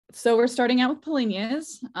So we're starting out with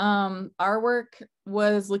Polynyas. Our work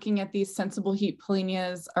was looking at these sensible heat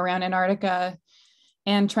Polynyas around Antarctica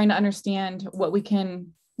and trying to understand what we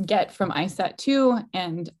can get from ICESat-2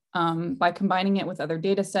 and by combining it with other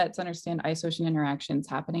data sets, understand ice-ocean interactions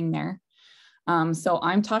happening there. So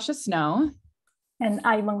I'm Tasha Snow. And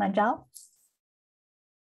I'm Mengnan Zhao.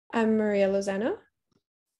 I'm Maria Lozano.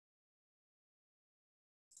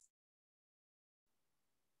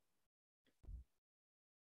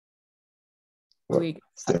 Loïc.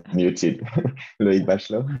 Muted. Loïc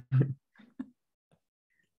Bachelo.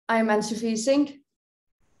 I'm Ann-Sofie Zinck.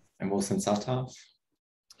 I'm also Sauthoff.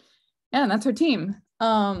 Yeah, and that's our team.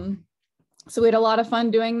 So we had a lot of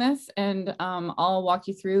fun doing this, and I'll walk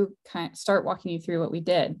you through, start walking you through what we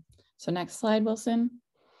did. So next slide, Wilson.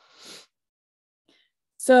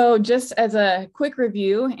 So just as a quick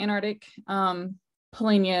review, Antarctic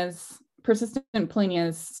Polynyas, persistent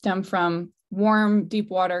Polynyas stem from warm, deep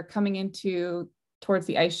water coming into towards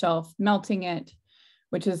the ice shelf, melting it,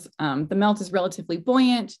 which is the melt is relatively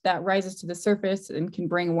buoyant, that rises to the surface and can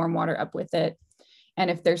bring warm water up with it.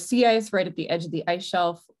 And if there's sea ice right at the edge of the ice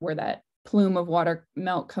shelf where that plume of water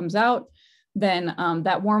melt comes out, then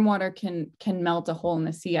that warm water can melt a hole in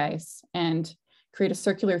the sea ice and create a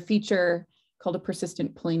circular feature called a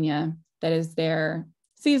persistent Polynya that is there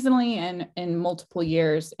seasonally and in multiple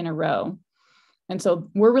years in a row. And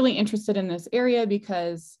so we're really interested in this area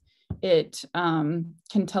because it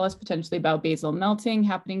can tell us potentially about basal melting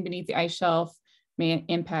happening beneath the ice shelf, may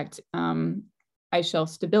impact ice shelf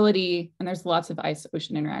stability, and there's lots of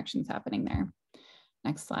ice-ocean interactions happening there.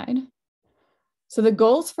 Next slide. So the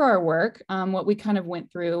goals for our work, what we kind of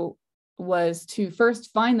went through was to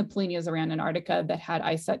first find the Polynyas around Antarctica that had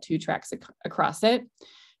ICESat-2 tracks across it,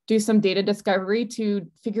 do some data discovery to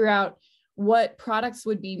figure out what products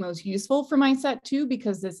would be most useful from ICESat-2,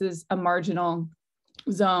 because this is a marginal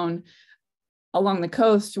zone along the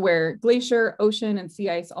coast where glacier, ocean, and sea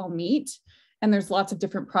ice all meet. And there's lots of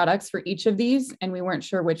different products for each of these, and we weren't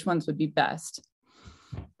sure which ones would be best.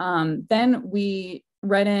 Then we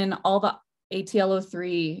read in all the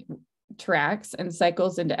ATL03 tracks and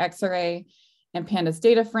cycles into X-ray and pandas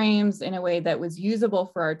data frames in a way that was usable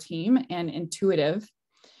for our team and intuitive.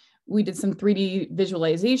 We did some 3D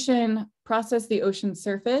visualization, processed the ocean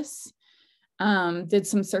surface, did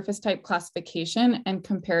some surface type classification and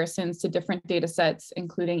comparisons to different data sets,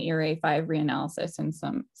 including ERA5 reanalysis and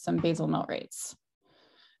some basal melt rates.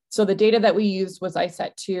 So the data that we used was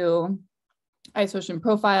ICESat-2, ice ocean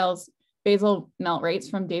profiles, basal melt rates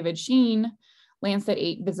from David Sheen, Landsat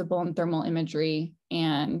 8 visible and thermal imagery,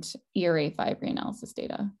 and ERA5 reanalysis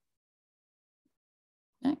data.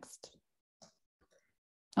 Next.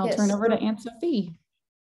 I'll turn over to Ann-Sofie.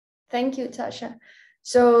 Thank you, Tasha.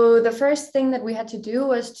 So the first thing that we had to do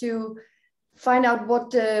was to find out what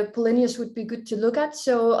the Polynyas would be good to look at.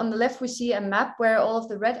 So on the left, we see a map where all of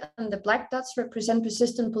the red and the black dots represent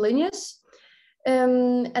persistent Polynyas.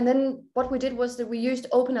 And then what we did was that we used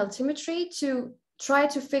open altimetry to try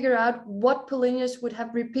to figure out what Polynyas would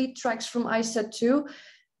have repeat tracks from ICESat-2,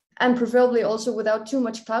 and preferably also without too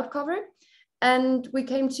much cloud cover. And we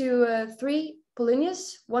came to 3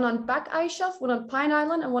 Polynyas, one on Back Ice Shelf, one on Pine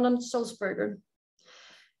Island, and one on Sulzberger.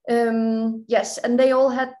 Yes, and they all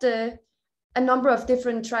had a number of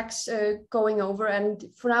different tracks going over. And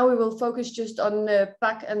for now, we will focus just on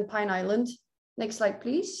Back and Pine Island. Next slide,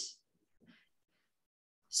 please.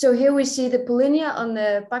 So here we see the Polynya on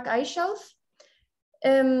the Back Ice Shelf.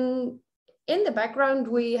 In the background,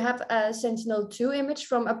 we have a Sentinel-2 image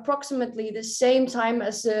from approximately the same time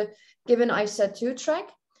as the given ICESat-2 track.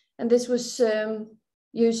 And this was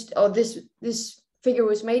used, or this figure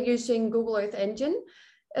was made using Google Earth Engine.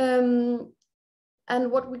 And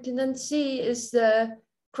what we can then see is the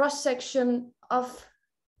cross-section of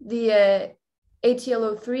the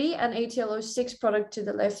ATL03 and ATL06 product to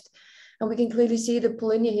the left. And we can clearly see the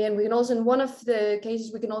Polynya here. And we can also, in one of the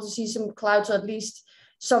cases, we can also see some clouds, or at least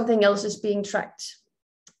something else is being tracked.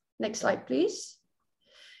 Next slide, please.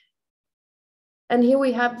 And here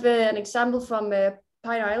we have an example from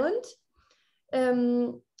Pine Island.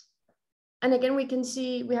 And again, we can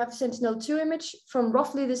see we have Sentinel-2 image from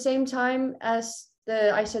roughly the same time as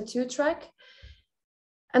the ICESat-2 track.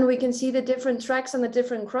 And we can see the different tracks and the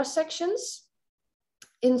different cross sections.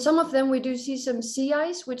 In some of them, we do see some sea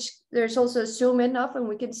ice, which there's also a zoom in of, and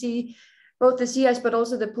we can see both the sea ice, but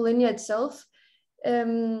also the Polynya itself.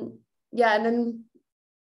 Yeah, and then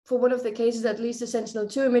for one of the cases, at least the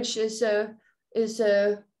Sentinel-2 image is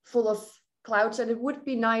full of clouds, and it would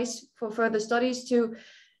be nice for further studies to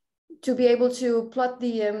be able to plot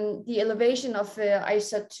the elevation of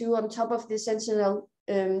ICESat-2 on top of the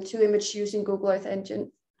Sentinel-2 image using Google Earth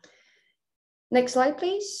Engine. Next slide,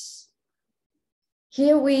 please.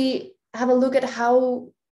 Here we have a look at how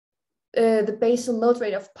the basal melt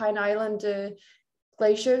rate of Pine Island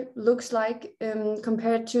glacier looks like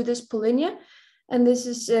compared to this Polynya. And this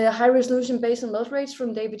is high resolution basal melt rates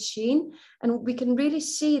from David Sheen. And we can really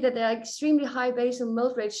see that there are extremely high basal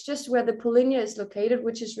melt rates just where the Polynya is located,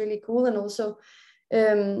 which is really cool. And also,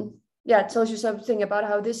 it tells you something about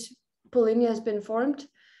how this Polynya has been formed,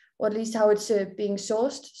 or at least how it's being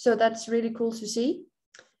sourced. So that's really cool to see.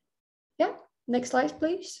 Yeah, next slide,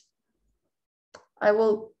 please. I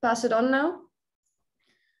will pass it on now.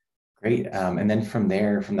 Great. And then from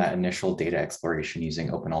there, from that initial data exploration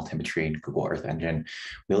using Open Altimetry and Google Earth Engine,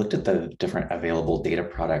 we looked at the different available data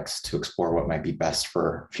products to explore what might be best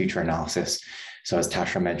for future analysis. So as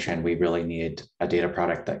Tasha mentioned, we really needed a data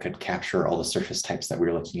product that could capture all the surface types that we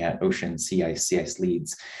were looking at: ocean, sea ice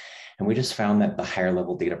leads. And we just found that the higher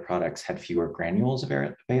level data products had fewer granules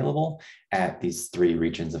available at these 3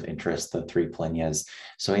 regions of interest, the 3 Polynyas.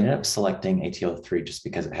 So we ended up selecting ATL3 just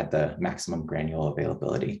because it had the maximum granule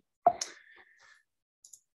availability.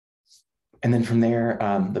 And then from there,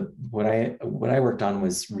 what I worked on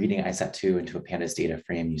was reading ICESat-2 into a pandas data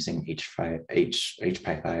frame using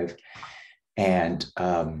HPy5. And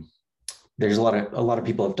there's a lot of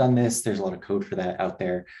people have done this. There's a lot of code for that out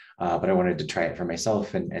there, but I wanted to try it for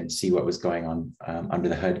myself and see what was going on under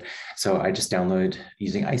the hood. So I just downloaded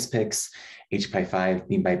using IcePix, HPy5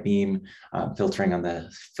 beam by beam, filtering on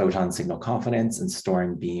the photon signal confidence and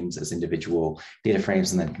storing beams as individual data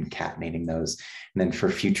frames and then concatenating those. And then for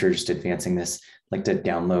future, just advancing this, I'd like to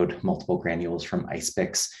download multiple granules from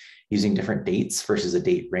IcePix using different dates versus a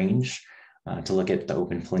date range to look at the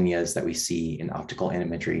open Polynyas that we see in optical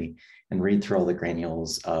animetry and read through all the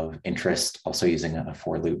granules of interest, also using a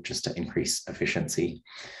for loop just to increase efficiency.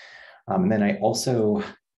 And then I also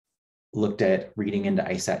looked at reading into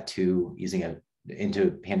ICESat-2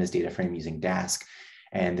 into pandas data frame using Dask.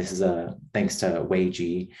 And this is thanks to Wei.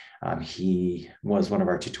 He was one of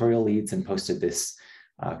our tutorial leads and posted this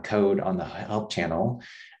code on the help channel.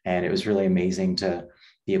 And it was really amazing to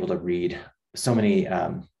be able to read so many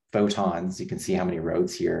photons. You can see how many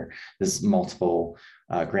roads here. There's multiple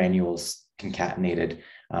granules concatenated,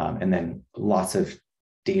 and then lots of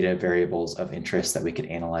data variables of interest that we could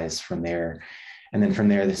analyze from there. And then from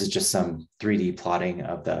there, this is just some 3D plotting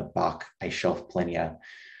of the Bach ice shelf Polynya.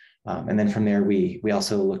 And then from there, we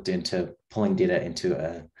also looked into pulling data into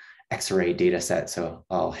a X-array data set. So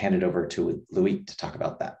I'll hand it over to Loïc to talk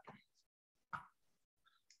about that.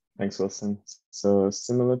 Thanks, Wilson. So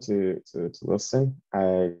similar to Wilson,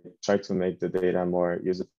 I tried to make the data more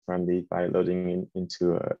user-friendly by loading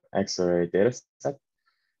into an X-array data set.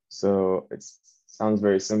 So it sounds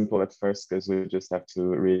very simple at first because we just have to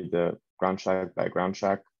read the ground track by ground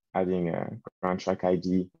track, adding a ground track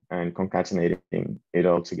ID and concatenating it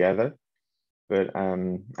all together. But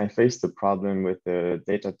I faced the problem with the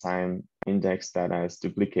data time index that has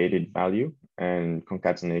duplicated value, and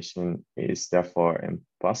concatenation is therefore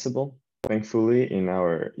impossible. Thankfully, in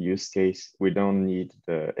our use case, we don't need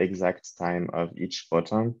the exact time of each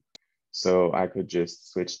photon. So I could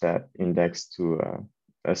just switch that index to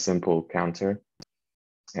a simple counter,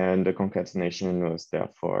 and the concatenation was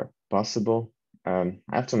therefore possible. I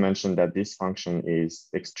have to mention that this function is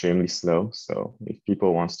extremely slow. So if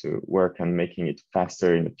people want to work on making it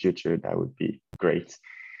faster in the future, that would be great.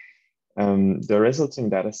 The resulting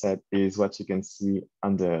dataset is what you can see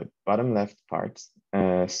on the bottom left part.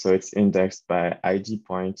 So it's indexed by ID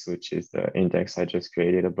points, which is the index I just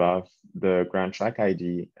created above the ground track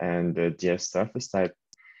ID and the DS surface type.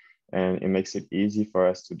 And it makes it easy for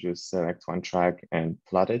us to just select one track and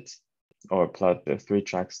plot it, or plot the 3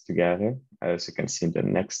 tracks together, as you can see in the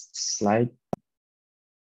next slide.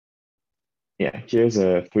 Yeah, here's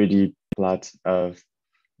a 3D plot of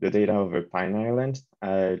the data over Pine Island.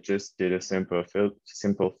 I just did a simple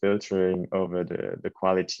filtering over the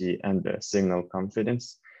quality and the signal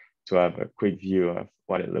confidence to have a quick view of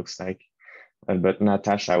what it looks like. But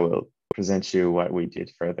Natasha will present you what we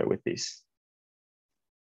did further with this.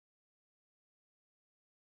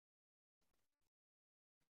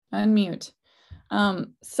 Unmute.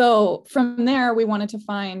 So from there, we wanted to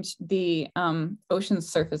find the ocean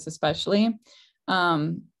surface especially.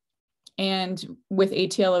 And with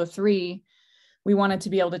ATL03, we wanted to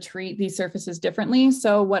be able to treat these surfaces differently.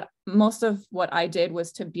 So most of what I did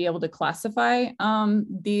was to be able to classify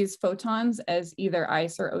these photons as either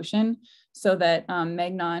ice or ocean, so that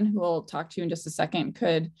Mengnan, who we'll talk to in just a second,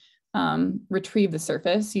 could retrieve the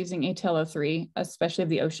surface using ATL03, especially of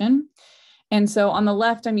the ocean. And so on the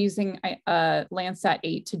left, I'm using Landsat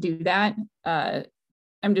 8 to do that.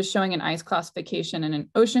 I'm just showing an ice classification and an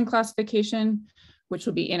ocean classification, which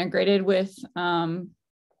will be integrated with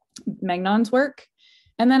Mengnan's work.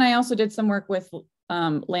 And then I also did some work with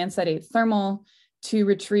Landsat 8 thermal to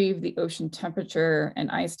retrieve the ocean temperature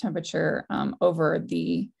and ice temperature over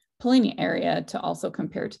the Polynya area to also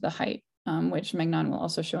compare to the height, which Mengnan will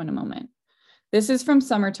also show in a moment. This is from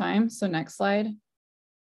summertime, so next slide.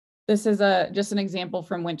 This is just an example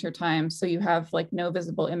from wintertime. So you have like no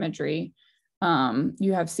visible imagery.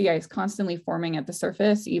 You have sea ice constantly forming at the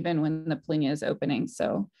surface, even when the Polynya is opening.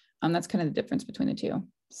 So that's kind of the difference between the two.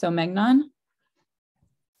 So Mengnan.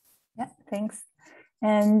 Yeah, thanks.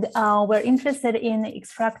 And we're interested in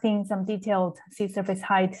extracting some detailed sea surface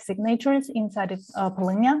height signatures inside of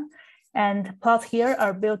Polynya. And plots here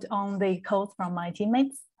are built on the codes from my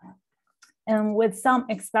teammates. And with some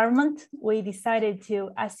experiment, we decided to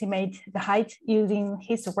estimate the height using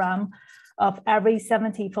histogram of every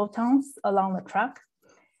 70 photons along the track.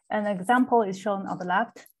 An example is shown on the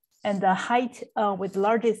left, and the height with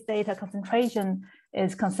largest data concentration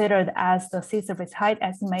is considered as the sea surface height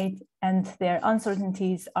estimate, and their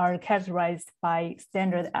uncertainties are characterized by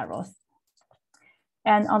standard errors.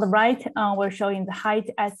 And on the right, we're showing the height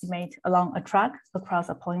estimate along a track across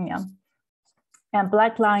a Polynya. And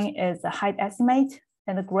black line is the height estimate,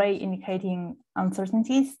 and the gray indicating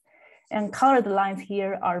uncertainties. And colored lines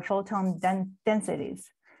here are photon densities.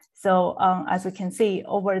 So as we can see,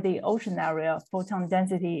 over the ocean area, photon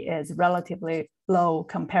density is relatively low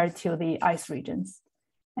compared to the ice regions.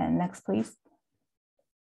 And next, please.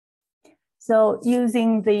 So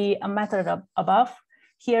using the method above,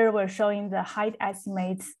 here we're showing the height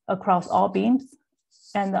estimates across all beams.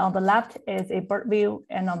 And on the left is a bird view,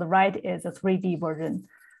 and on the right is a 3D version.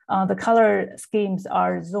 The color schemes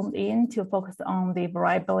are zoomed in to focus on the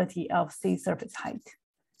variability of sea surface height.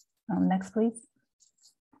 Next, please.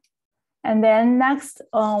 And then next,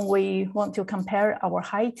 we want to compare our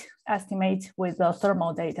height estimate with the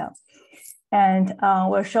thermal data. And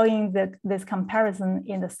we're showing this comparison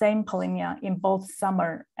in the same Polynya in both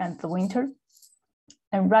summer and the winter.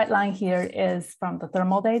 And right line here is from the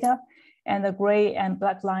thermal data, and the gray and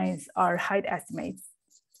black lines are height estimates.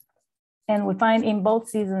 And we find in both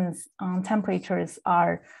seasons, temperatures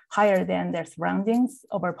are higher than their surroundings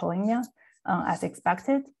over Polynya, as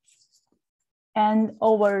expected. And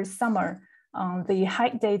over summer, the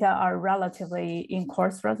height data are relatively in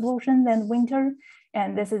coarse resolution than winter.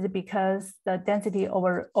 And this is because the density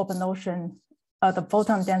over open ocean, the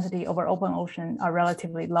photon density over open ocean are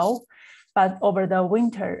relatively low. But over the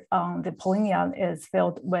winter, the Polynya is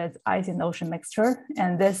filled with ice and ocean mixture,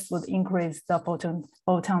 and this would increase the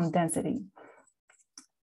photon density.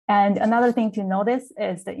 And another thing to notice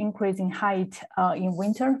is the increase in height in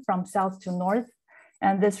winter from south to north.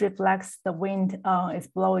 And this reflects the wind is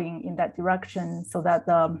blowing in that direction so that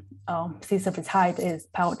the sea surface height is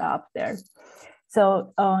piled up there.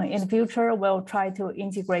 So in the future, we'll try to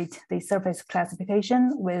integrate the surface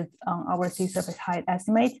classification with our sea surface height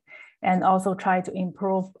estimate, and also try to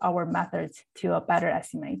improve our methods to a better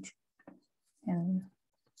estimate. And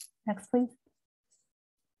next, please.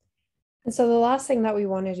 And so the last thing that we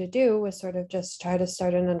wanted to do was sort of just try to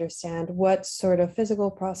start and understand what sort of physical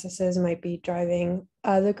processes might be driving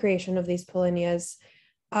the creation of these Polynyas,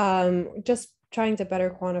 just trying to better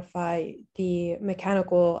quantify the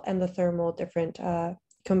mechanical and the thermal different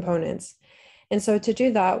components. And so to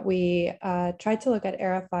do that, we tried to look at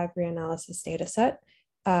ERA 5 reanalysis dataset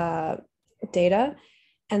data.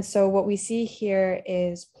 And so what we see here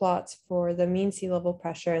is plots for the mean sea level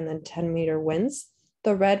pressure and then 10-meter winds.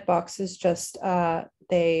 The red boxes just,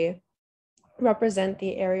 they represent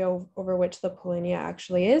the area over which the Polynya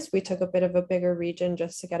actually is. We took a bit of a bigger region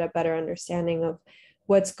just to get a better understanding of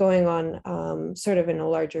what's going on sort of in a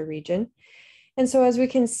larger region. And so as we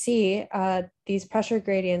can see, these pressure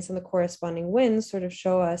gradients and the corresponding winds sort of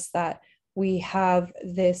show us that we have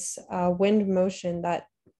this wind motion that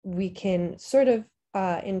we can sort of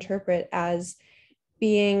interpret as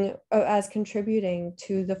being, as contributing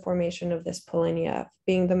to the formation of this Polynya,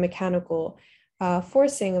 being the mechanical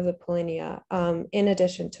forcing of the Polynya, in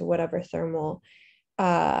addition to whatever thermal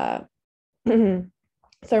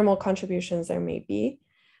thermal contributions there may be.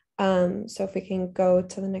 So if we can go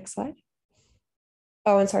to the next slide.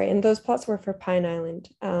 Oh, and sorry, and those plots were for Pine Island,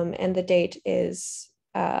 and the date is,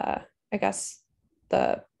 I guess,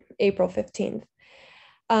 the April 15th.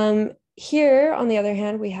 Here, on the other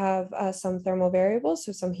hand, we have some thermal variables,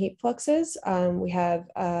 so some heat fluxes. We have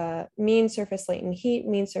mean surface latent heat,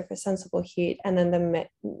 mean surface sensible heat, and then the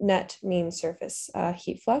net mean surface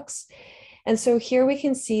heat flux. And so here we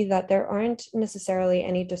can see that there aren't necessarily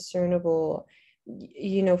any discernible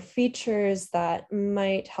features that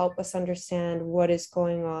might help us understand what is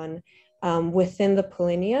going on within the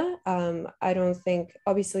polynya. I don't think,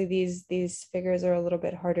 obviously these figures are a little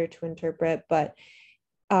bit harder to interpret, but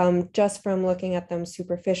just from looking at them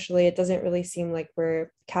superficially, it doesn't really seem like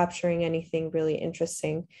we're capturing anything really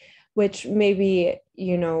interesting, which maybe,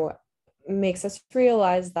 makes us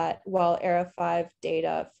realize that while ERA 5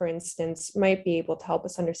 data, for instance, might be able to help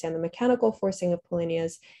us understand the mechanical forcing of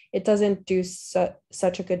polynyas, it doesn't do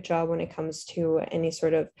such a good job when it comes to any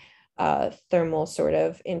sort of thermal sort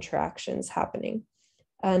of interactions happening.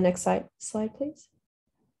 Next slide, please.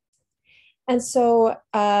 And so,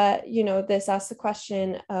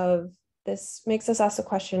 this makes us ask the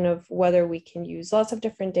question of whether we can use lots of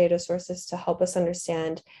different data sources to help us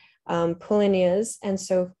understand polynyas. And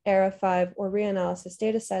so ERA 5 or reanalysis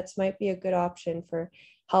data sets might be a good option for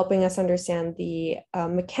helping us understand the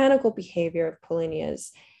mechanical behavior of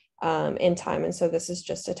polynyas in time. And so this is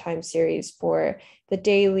just a time series for the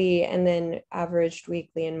daily and then averaged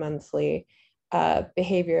weekly and monthly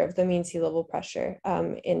behavior of the mean sea level pressure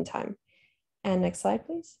in time. And next slide,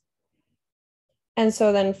 please. And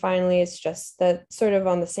so then finally, it's just that sort of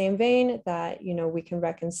on the same vein that, we can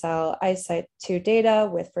reconcile ICESat-2 data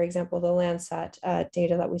with, for example, the Landsat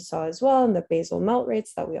data that we saw as well, and the basal melt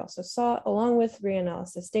rates that we also saw, along with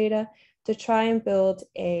reanalysis data, to try and build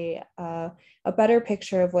a better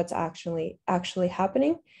picture of what's actually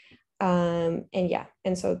happening. And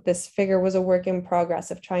so this figure was a work in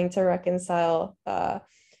progress of trying to reconcile, the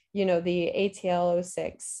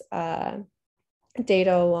ATL06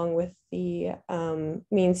 data along with the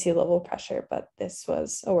mean sea level pressure, but this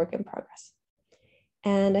was a work in progress.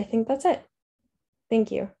 And I think that's it.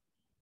 Thank you.